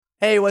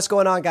Hey, what's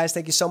going on, guys?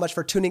 Thank you so much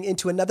for tuning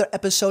into another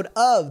episode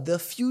of The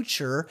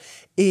Future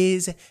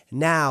is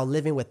Now,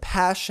 living with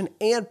passion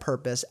and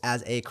purpose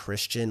as a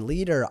Christian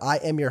leader. I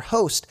am your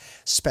host,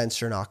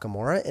 Spencer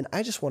Nakamura, and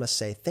I just want to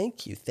say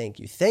thank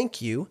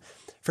you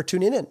for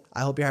tuning in.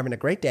 I hope you're having a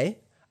great day.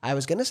 I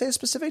was going to say a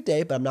specific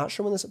day, but I'm not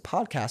sure when this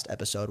podcast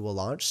episode will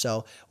launch.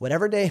 So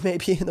whatever day may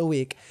be in the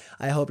week,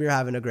 I hope you're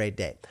having a great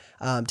day.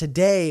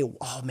 Today,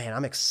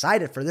 I'm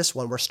excited for this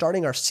one. We're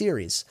starting our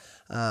series.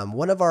 I'm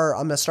going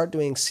to start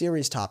doing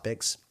series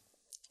topics.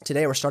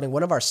 Today, we're starting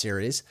one of our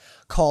series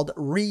called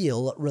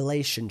Real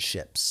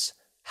Relationships,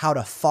 how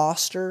to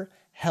foster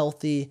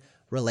healthy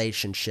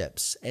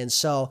relationships. And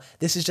so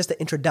this is just an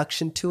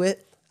introduction to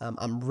it.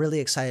 I'm really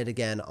excited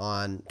again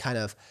on kind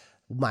of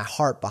my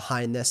heart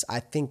behind this. I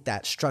think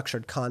that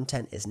structured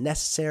content is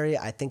necessary.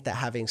 I think that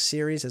having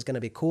series is going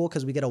to be cool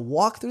because we get to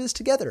walk through this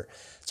together.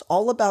 It's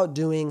all about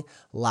doing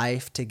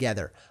life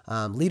together.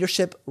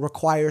 Leadership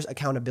requires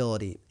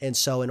accountability. And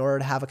so in order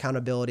to have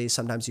accountability,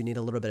 sometimes you need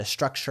a little bit of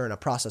structure and a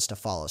process to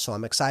follow. So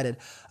I'm excited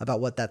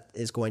about what that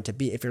is going to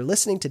be. If you're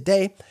listening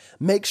today,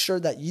 make sure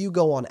that you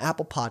go on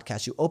Apple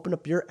Podcasts, you open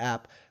up your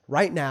app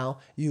right now,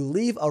 you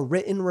leave a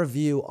written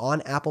review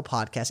on Apple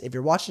Podcasts. If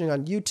you're watching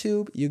on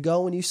YouTube, you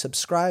go and you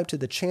subscribe to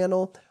the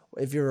channel.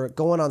 If you're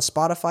going on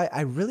Spotify,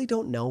 I really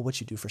don't know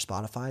what you do for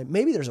Spotify.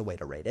 Maybe there's a way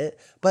to rate it,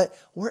 but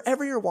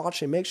wherever you're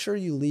watching, make sure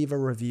you leave a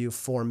review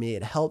for me.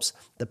 It helps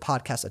the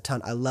podcast a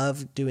ton. I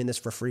love doing this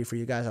for free for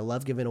you guys. I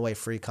love giving away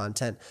free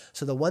content.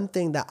 So the one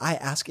thing that I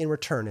ask in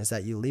return is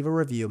that you leave a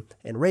review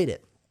and rate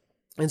it.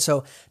 And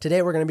so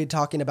today we're going to be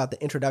talking about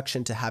the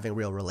introduction to having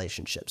real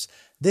relationships.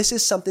 This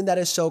is something that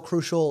is so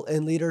crucial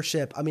in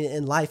leadership,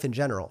 in life in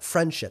general,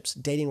 friendships,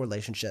 dating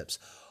relationships,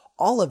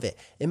 all of it.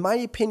 In my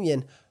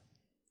opinion,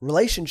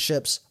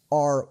 relationships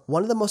are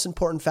one of the most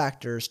important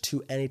factors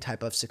to any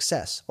type of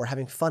success or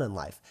having fun in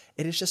life.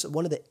 It is just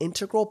one of the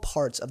integral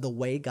parts of the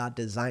way God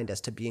designed us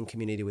to be in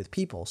community with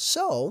people.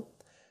 So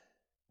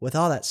with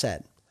all that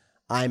said,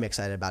 I'm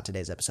excited about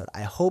today's episode.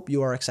 I hope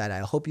you are excited. I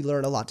hope you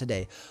learned a lot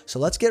today. So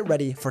let's get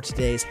ready for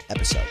today's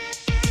episode.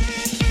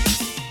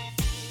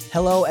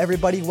 Hello,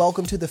 everybody.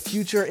 Welcome to the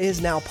Future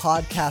is Now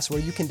podcast, where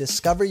you can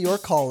discover your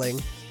calling,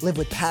 live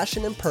with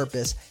passion and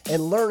purpose,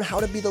 and learn how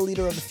to be the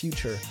leader of the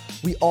future.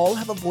 We all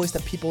have a voice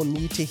that people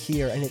need to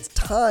hear, and it's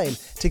time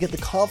to get the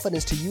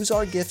confidence to use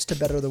our gifts to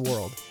better the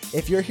world.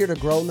 If you're here to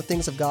grow in the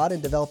things of God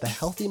and develop a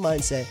healthy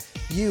mindset,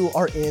 you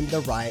are in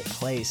the right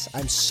place.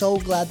 I'm so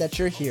glad that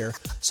you're here.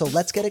 So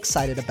let's get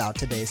excited about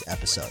today's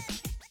episode.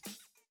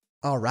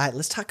 All right,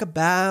 let's talk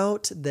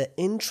about the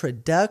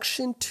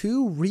introduction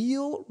to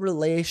real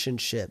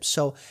relationships.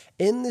 So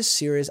in this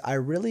series, I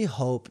really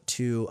hope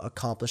to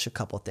accomplish a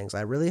couple of things.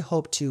 I really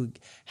hope to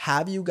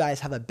have you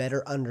guys have a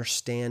better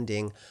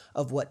understanding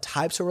of what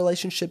types of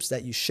relationships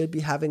that you should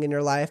be having in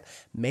your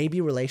life, maybe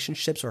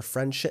relationships or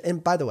friendship.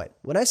 And by the way,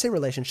 when I say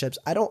relationships,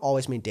 I don't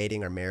always mean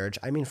dating or marriage.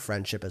 I mean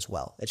friendship as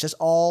well. It's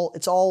all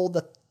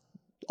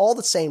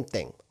the same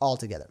thing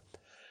altogether.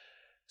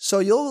 So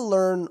you'll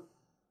learn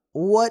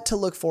what to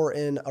look for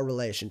in a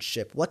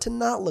relationship, what to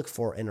not look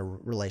for in a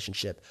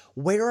relationship.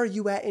 Where are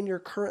you at in your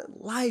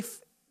current life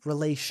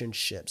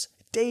relationships,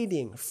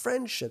 dating,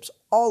 friendships,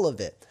 all of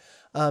it.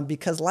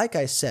 Because like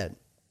I said,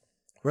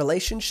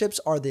 relationships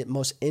are the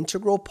most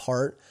integral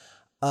part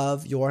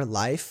of your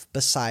life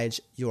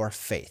besides your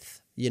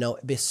faith.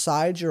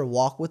 Besides your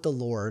walk with the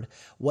Lord,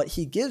 what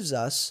He gives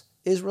us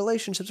is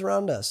relationships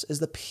around us, is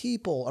the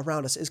people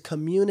around us, is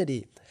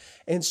community.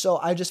 And so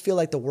I just feel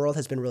like the world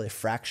has been really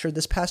fractured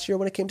this past year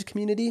when it came to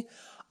community.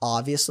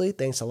 Obviously,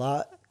 thanks a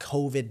lot,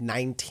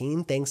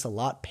 COVID-19, thanks a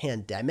lot,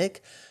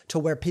 pandemic, to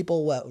where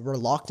people were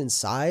locked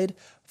inside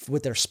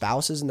with their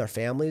spouses and their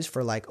families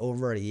for like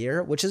over a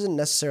year, which isn't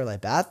necessarily a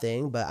bad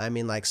thing. But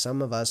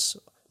some of us,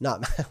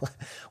 not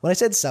when I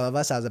said some of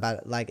us, I was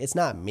about it's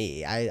not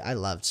me. I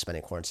loved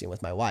spending quarantine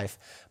with my wife,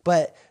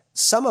 but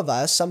some of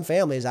us, some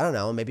families, I don't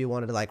know, maybe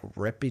wanted to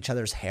rip each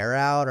other's hair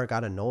out or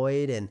got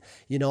annoyed. And,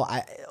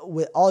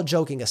 with all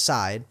joking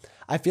aside,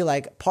 I feel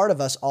like part of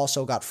us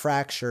also got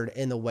fractured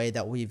in the way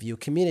that we view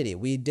community.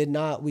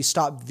 We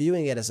stopped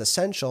viewing it as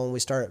essential, and we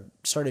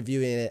started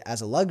viewing it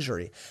as a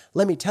luxury.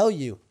 Let me tell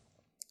you,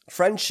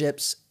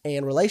 friendships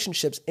and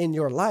relationships in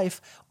your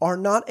life are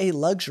not a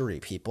luxury,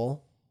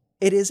 people.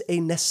 It is a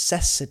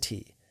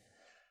necessity.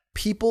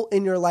 People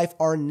in your life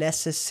are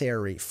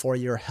necessary for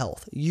your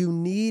health. You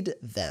need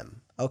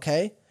them,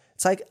 okay?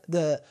 It's like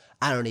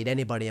I don't need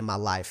anybody in my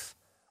life.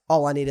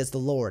 All I need is the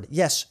Lord.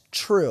 Yes,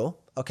 true,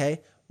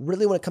 okay?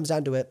 Really, when it comes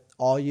down to it,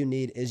 all you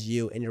need is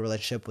you in your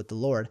relationship with the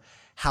Lord.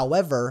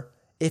 However,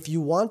 if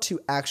you want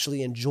to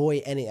actually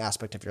enjoy any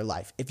aspect of your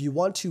life, if you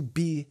want to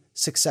be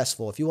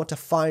successful, if you want to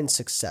find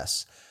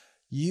success,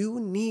 you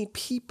need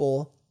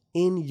people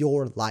in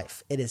your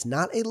life. It is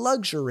not a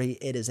luxury,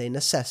 it is a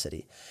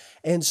necessity.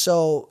 And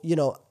so,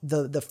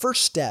 the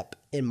first step,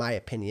 in my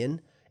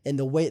opinion, and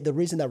the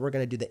reason that we're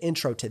going to do the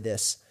intro to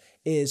this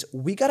is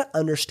we got to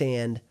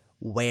understand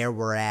where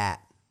we're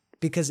at.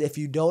 Because if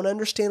you don't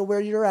understand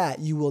where you're at,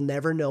 you will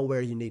never know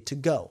where you need to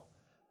go.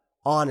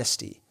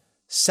 Honesty,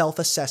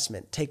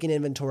 self-assessment, taking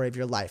inventory of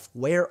your life.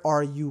 Where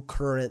are you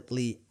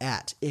currently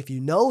at? If you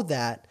know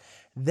that,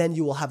 then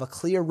you will have a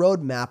clear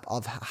roadmap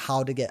of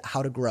how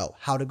to grow,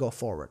 how to go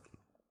forward.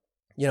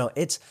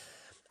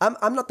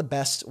 I'm not the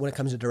best when it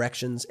comes to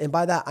directions. And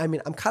by that, I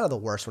mean, I'm kind of the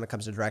worst when it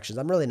comes to directions.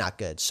 I'm really not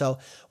good. So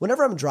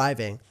whenever I'm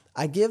driving,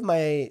 I give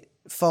my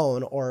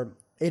phone, or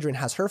Adrienne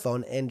has her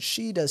phone, and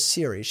she does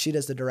Siri. She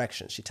does the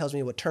directions. She tells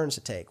me what turns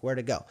to take, where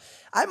to go.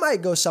 I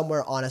might go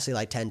somewhere, honestly,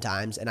 like 10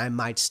 times, and I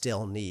might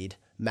still need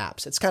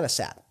maps. It's kind of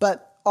sad.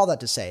 But all that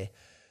to say,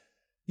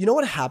 you know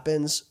what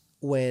happens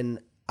when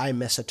I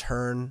miss a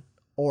turn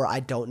or I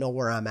don't know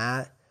where I'm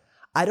at?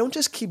 I don't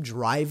just keep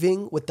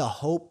driving with the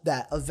hope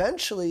that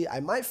eventually I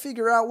might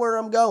figure out where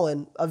I'm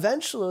going.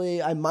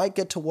 Eventually, I might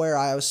get to where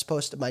I was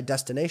supposed to, my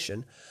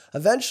destination.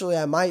 Eventually,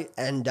 I might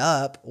end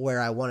up where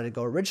I wanted to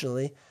go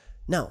originally.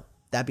 No,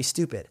 that'd be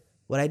stupid.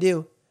 What I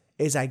do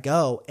is I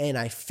go and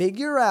I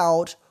figure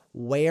out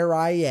where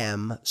I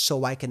am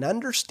so I can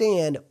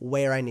understand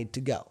where I need to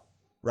go,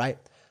 right?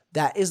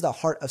 That is the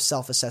heart of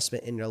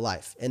self-assessment in your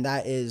life. And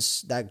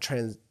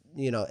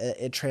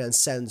it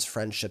transcends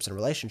friendships and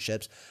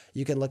relationships.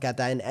 You can look at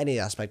that in any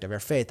aspect of your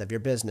faith, of your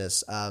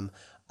business, I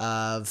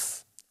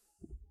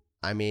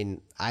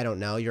don't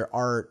know, your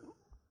art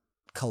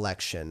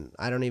collection.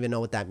 I don't even know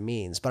what that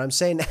means, but I'm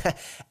saying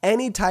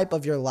any type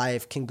of your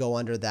life can go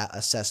under that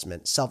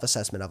assessment,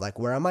 self-assessment of like,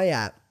 where am I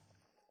at?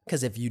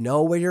 Because if you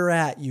know where you're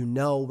at, you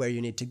know where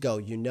you need to go.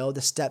 You know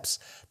the steps,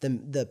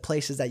 the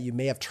places that you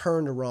may have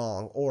turned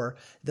wrong, or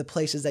the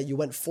places that you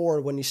went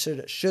forward when you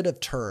should have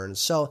turned.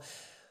 So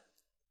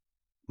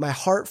my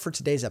heart for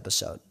today's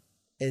episode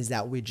is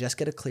that we just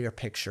get a clear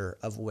picture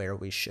of where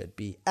we should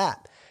be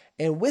at.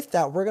 And with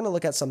that, we're going to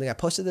look at something. I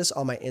posted this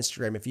on my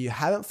Instagram. If you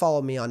haven't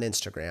followed me on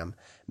Instagram,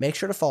 make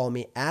sure to follow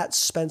me at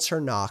Spencer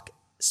Nak,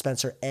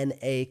 Spencer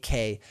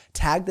N-A-K.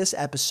 Tag this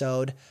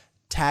episode,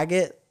 tag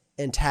it,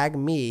 and tag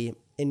me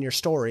in your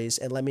stories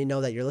and let me know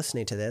that you're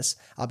listening to this.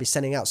 I'll be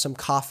sending out some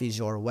coffees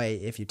your way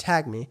if you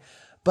tag me.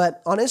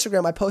 But on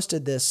Instagram, I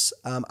posted this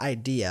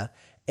idea.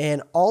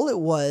 And all it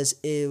was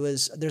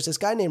there's this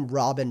guy named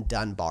Robin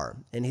Dunbar,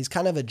 and he's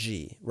kind of a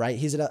G, right?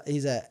 He's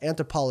an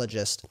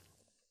anthropologist,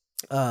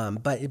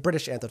 but a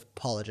British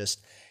anthropologist.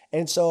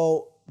 And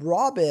so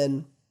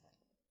Robin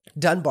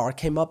Dunbar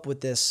came up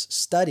with this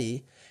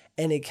study,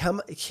 and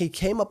he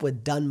came up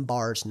with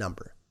Dunbar's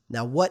number.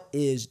 Now, what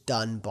is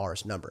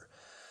Dunbar's number?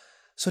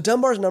 So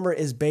Dunbar's number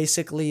is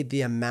basically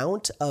the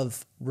amount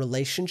of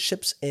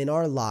relationships in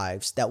our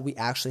lives that we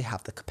actually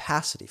have the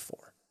capacity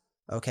for,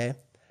 okay?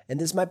 And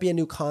this might be a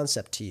new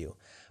concept to you,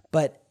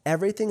 but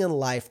everything in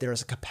life, there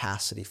is a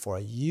capacity for.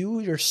 You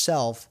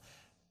yourself,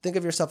 think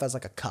of yourself as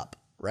like a cup,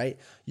 right?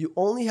 You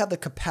only have the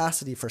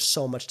capacity for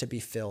so much to be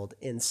filled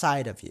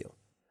inside of you.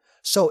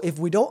 So if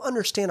we don't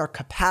understand our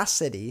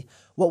capacity,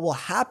 what will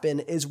happen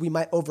is we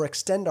might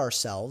overextend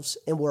ourselves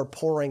and we're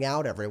pouring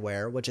out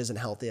everywhere, which isn't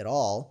healthy at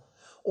all.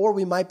 Or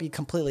we might be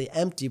completely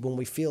empty when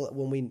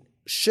we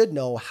should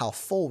know how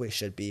full we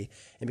should be.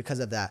 And because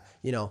of that,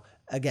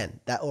 again,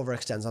 that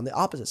overextends on the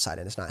opposite side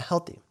and it's not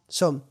healthy.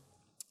 So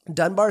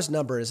Dunbar's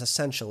number is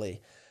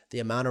essentially the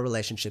amount of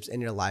relationships in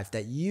your life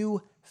that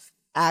you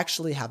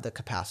actually have the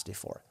capacity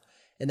for.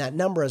 And that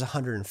number is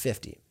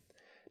 150.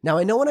 Now,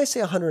 I know when I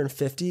say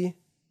 150,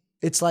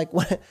 it's like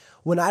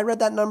when I read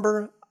that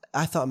number,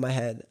 I thought in my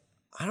head,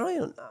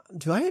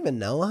 do I even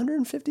know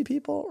 150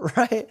 people,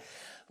 right?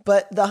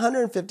 But the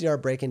 150 are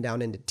breaking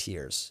down into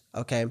tiers,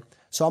 okay?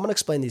 So I'm going to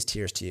explain these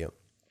tiers to you.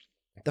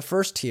 The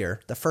first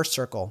tier, the first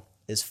circle,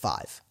 is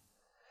 5.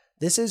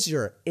 This is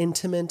your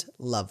intimate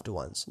loved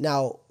ones.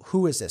 Now,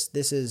 who is this?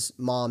 This is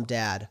mom,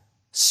 dad,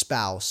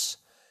 spouse,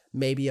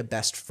 maybe a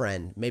best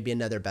friend, maybe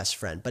another best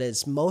friend, but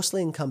it's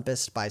mostly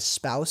encompassed by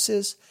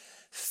spouses,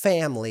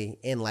 family,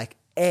 and like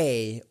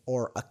a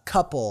or a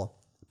couple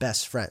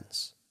best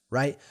friends,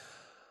 right?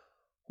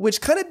 Which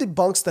kind of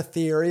debunks the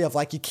theory of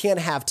like you can't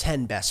have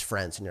 10 best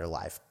friends in your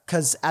life,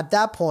 because at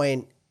that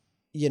point,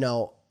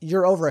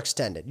 you're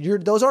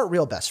overextended. Those aren't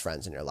real best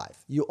friends in your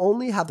life. You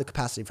only have the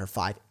capacity for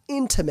 5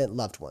 intimate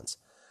loved ones.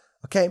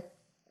 Okay?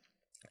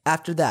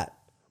 After that,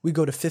 we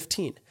go to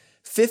 15.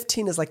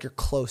 15 is like your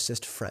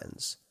closest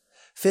friends.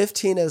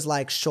 15 is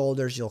like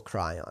shoulders you'll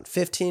cry on.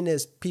 15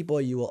 is people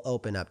you will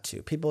open up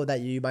to, people that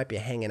you might be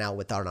hanging out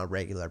with on a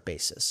regular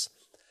basis.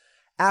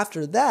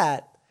 After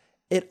that,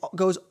 it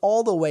goes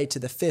all the way to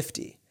the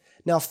 50.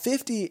 Now,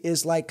 50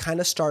 is like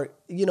kind of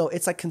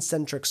it's like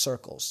concentric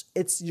circles.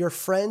 It's your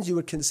friends, you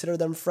would consider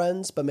them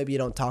friends, but maybe you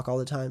don't talk all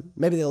the time.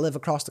 Maybe they live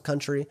across the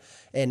country,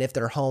 and if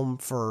they're home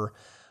for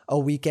a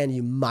weekend,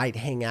 you might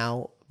hang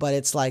out. But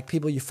it's like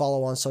people you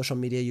follow on social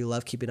media, you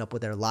love keeping up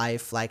with their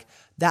life. Like,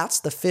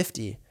 that's the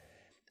 50.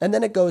 And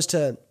then it goes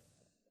to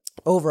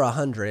over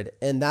 100,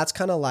 and that's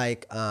kind of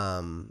like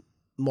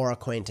more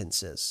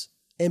acquaintances.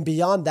 And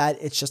beyond that,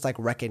 it's just like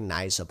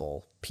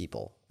recognizable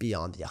people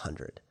beyond the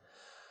 100.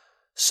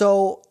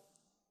 So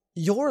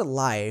your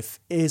life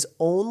is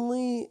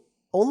only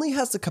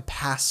has the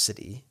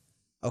capacity,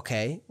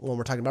 okay, when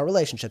we're talking about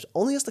relationships,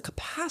 only has the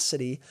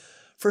capacity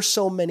for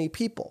so many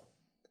people.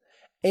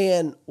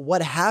 And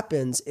what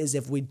happens is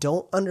if we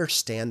don't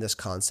understand this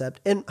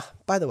concept, and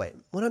by the way,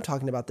 when I'm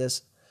talking about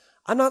this,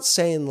 I'm not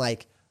saying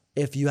like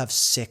if you have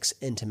 6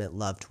 intimate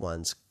loved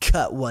ones,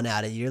 cut one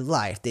out of your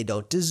life. They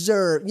don't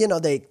deserve,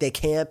 they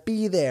can't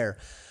be there.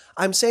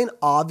 I'm saying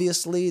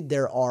obviously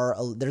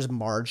there's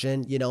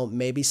margin,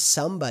 maybe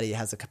somebody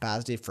has the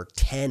capacity for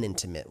 10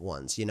 intimate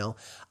ones,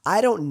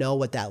 I don't know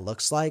what that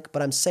looks like,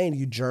 but I'm saying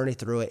you journey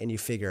through it and you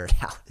figure it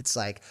out. It's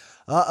like,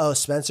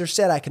 Spencer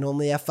said I can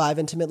only have 5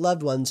 intimate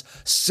loved ones.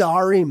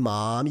 Sorry,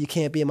 Mom, you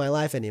can't be in my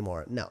life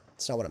anymore. No,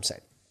 that's not what I'm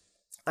saying.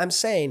 I'm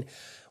saying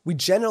we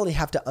generally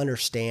have to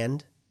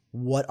understand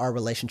what our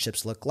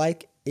relationships look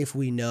like if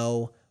we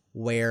know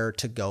where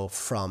to go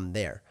from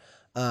there.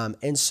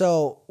 And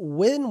so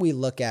when we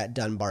look at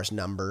Dunbar's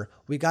number,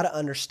 we got to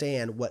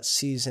understand what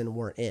season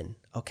we're in,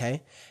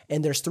 okay?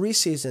 And there's 3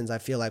 seasons I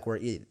feel like we're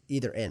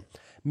either in.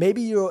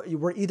 Maybe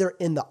we're either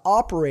in the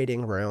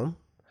operating room,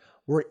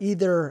 we're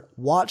either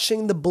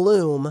watching the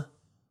bloom,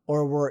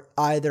 or we're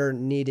either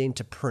needing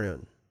to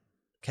prune,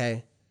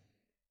 okay?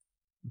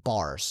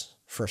 Bars,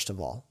 first of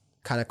all.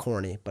 Kind of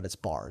corny, but it's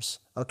bars,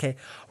 okay?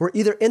 We're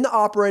either in the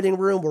operating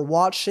room, we're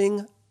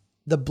watching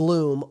the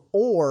bloom,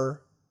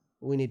 or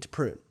we need to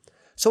prune.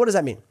 So what does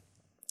that mean?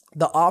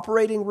 The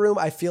operating room,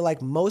 I feel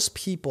like most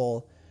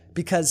people,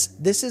 because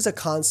this is a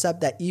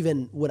concept that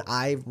even when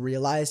I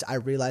realized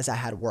I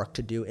had work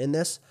to do in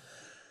this.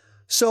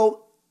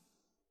 So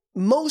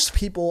most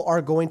people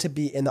are going to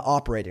be in the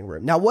operating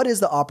room. Now, what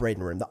is the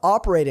operating room? The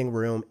operating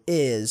room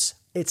is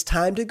it's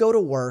time to go to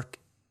work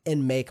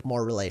and make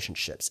more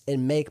relationships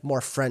and make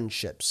more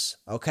friendships,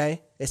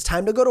 okay? It's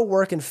time to go to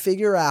work and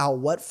figure out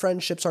what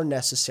friendships are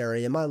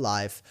necessary in my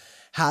life,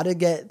 how to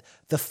get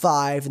the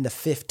 5 and the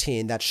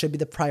 15. That should be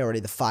the priority,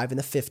 the 5 and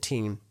the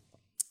 15,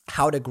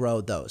 how to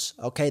grow those,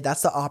 okay?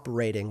 That's the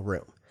operating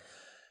room.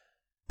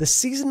 The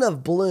season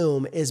of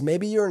bloom is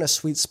maybe you're in a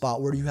sweet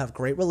spot where you have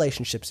great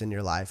relationships in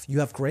your life.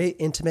 You have great,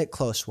 intimate,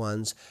 close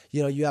ones.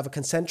 You have a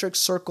concentric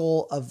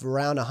circle of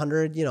around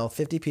 100,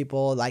 50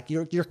 people. Like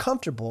you're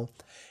comfortable.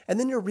 And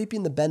then you're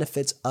reaping the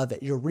benefits of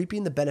it. You're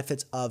reaping the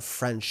benefits of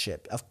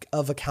friendship,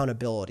 of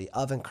accountability,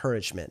 of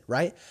encouragement,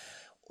 right?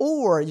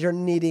 Or you're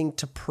needing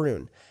to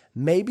prune.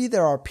 Maybe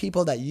there are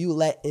people that you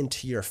let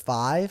into your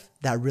 5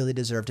 that really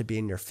deserve to be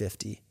in your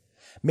 50.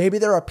 Maybe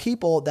there are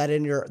people that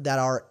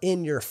are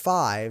in your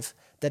 5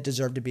 that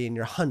deserve to be in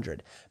your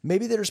 100.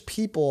 Maybe there's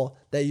people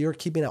that you're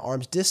keeping at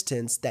arm's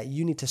distance that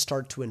you need to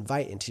start to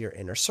invite into your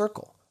inner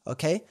circle,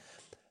 okay?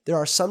 There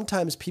are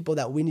sometimes people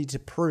that we need to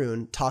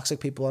prune, toxic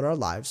people in our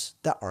lives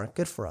that aren't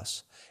good for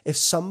us. If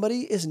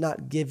somebody is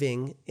not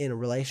giving in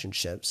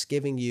relationships,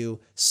 giving you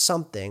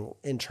something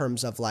in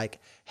terms of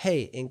like,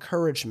 hey,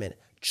 encouragement,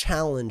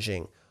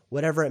 challenging,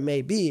 whatever it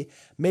may be,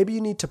 maybe you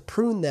need to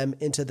prune them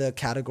into the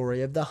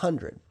category of the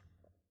 100.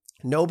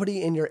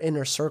 Nobody in your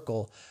inner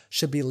circle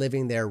should be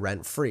living there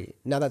rent-free.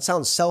 Now that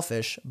sounds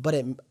selfish, but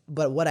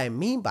what I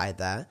mean by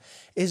that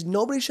is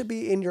nobody should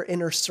be in your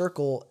inner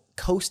circle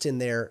coasting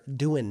there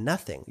doing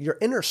nothing. Your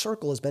inner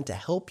circle is meant to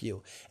help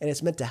you and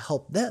it's meant to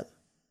help them.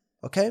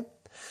 Okay?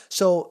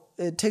 So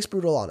it takes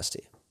brutal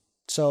honesty.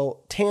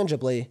 So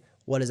tangibly,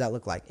 what does that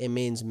look like? It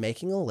means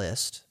making a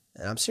list,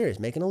 and I'm serious,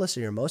 making a list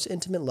of your most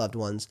intimate loved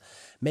ones,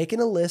 making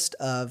a list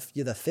of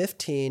the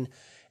 15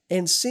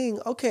 and seeing,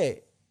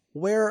 okay,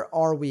 where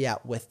are we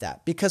at with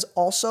that? Because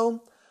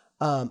also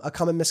a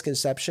common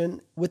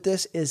misconception with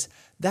this is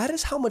that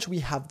is how much we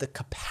have the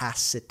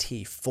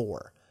capacity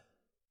for.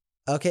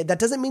 Okay, that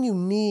doesn't mean you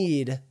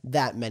need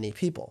that many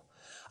people.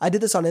 I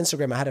did this on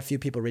Instagram. I had a few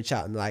people reach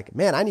out and like,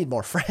 man, I need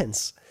more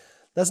friends.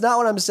 That's not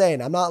what I'm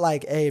saying. I'm not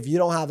like, hey, if you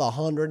don't have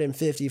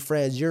 150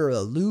 friends, you're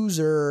a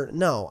loser.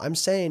 No, I'm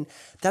saying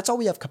that's all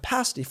we have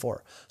capacity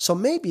for. So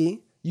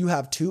maybe you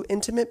have 2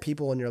 intimate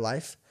people in your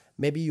life.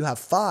 Maybe you have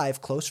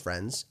 5 close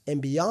friends.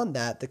 And beyond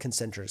that, the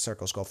concentric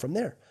circles go from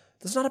there.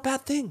 That's not a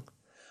bad thing.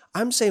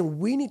 I'm saying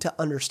we need to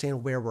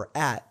understand where we're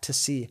at to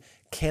see,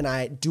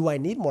 do I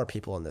need more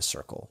people in this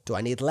circle? Do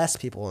I need less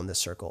people in this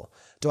circle?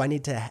 Do I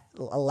need to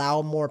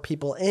allow more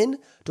people in?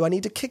 Do I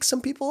need to kick some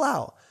people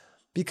out?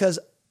 Because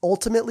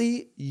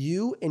ultimately,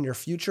 you in your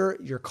future,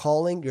 your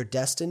calling, your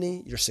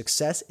destiny, your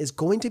success is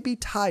going to be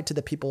tied to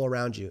the people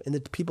around you and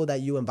the people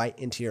that you invite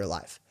into your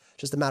life.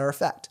 Just a matter of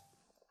fact.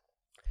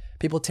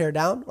 People tear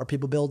down or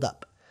people build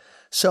up.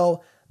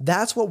 So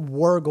that's what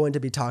we're going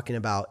to be talking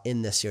about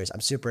in this series.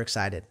 I'm super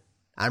excited.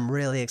 I'm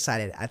really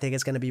excited. I think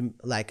it's going to be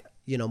like,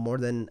 more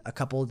than a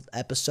couple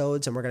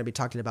episodes, and we're going to be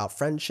talking about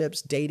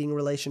friendships, dating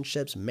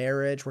relationships,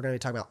 marriage. We're going to be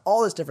talking about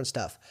all this different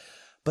stuff.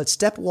 But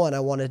step 1,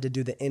 I wanted to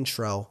do the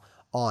intro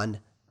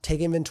on take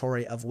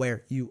inventory of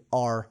where you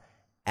are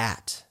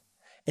at.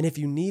 And if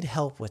you need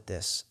help with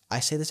this, I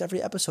say this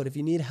every episode. If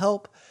you need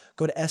help,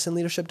 go to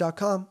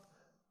snleadership.com.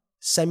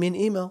 Send me an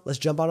email. Let's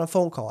jump on a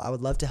phone call. I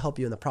would love to help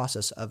you in the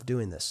process of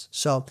doing this.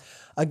 So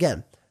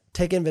again,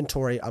 take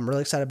inventory. I'm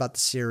really excited about the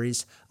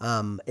series.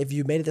 If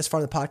you made it this far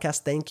in the podcast,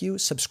 thank you.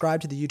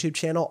 Subscribe to the YouTube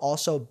channel.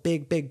 Also,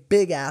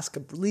 big ask,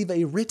 leave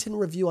a written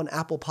review on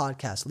Apple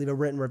Podcasts. Leave a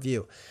written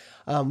review.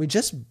 We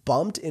just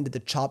bumped into the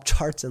top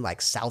charts in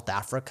like South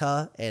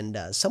Africa and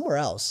somewhere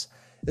else.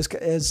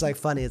 It's like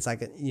funny. It's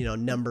like,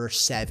 number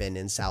 7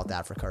 in South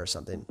Africa or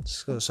something.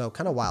 So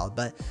kind of wild.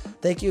 But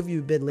thank you if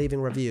you've been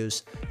leaving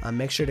reviews.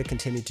 Make sure to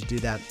continue to do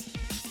that.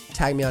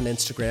 Tag me on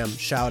Instagram,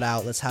 shout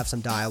out, let's have some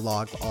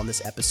dialogue on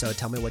this episode.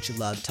 Tell me what you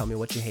loved, tell me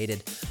what you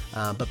hated.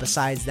 But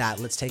besides that,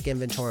 let's take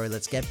inventory,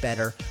 let's get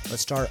better.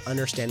 Let's start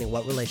understanding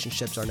what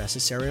relationships are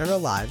necessary in our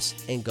lives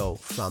and go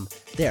from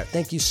there.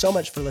 Thank you so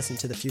much for listening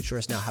to The Future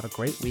Is Now. Have a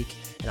great week,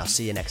 and I'll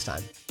see you next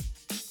time.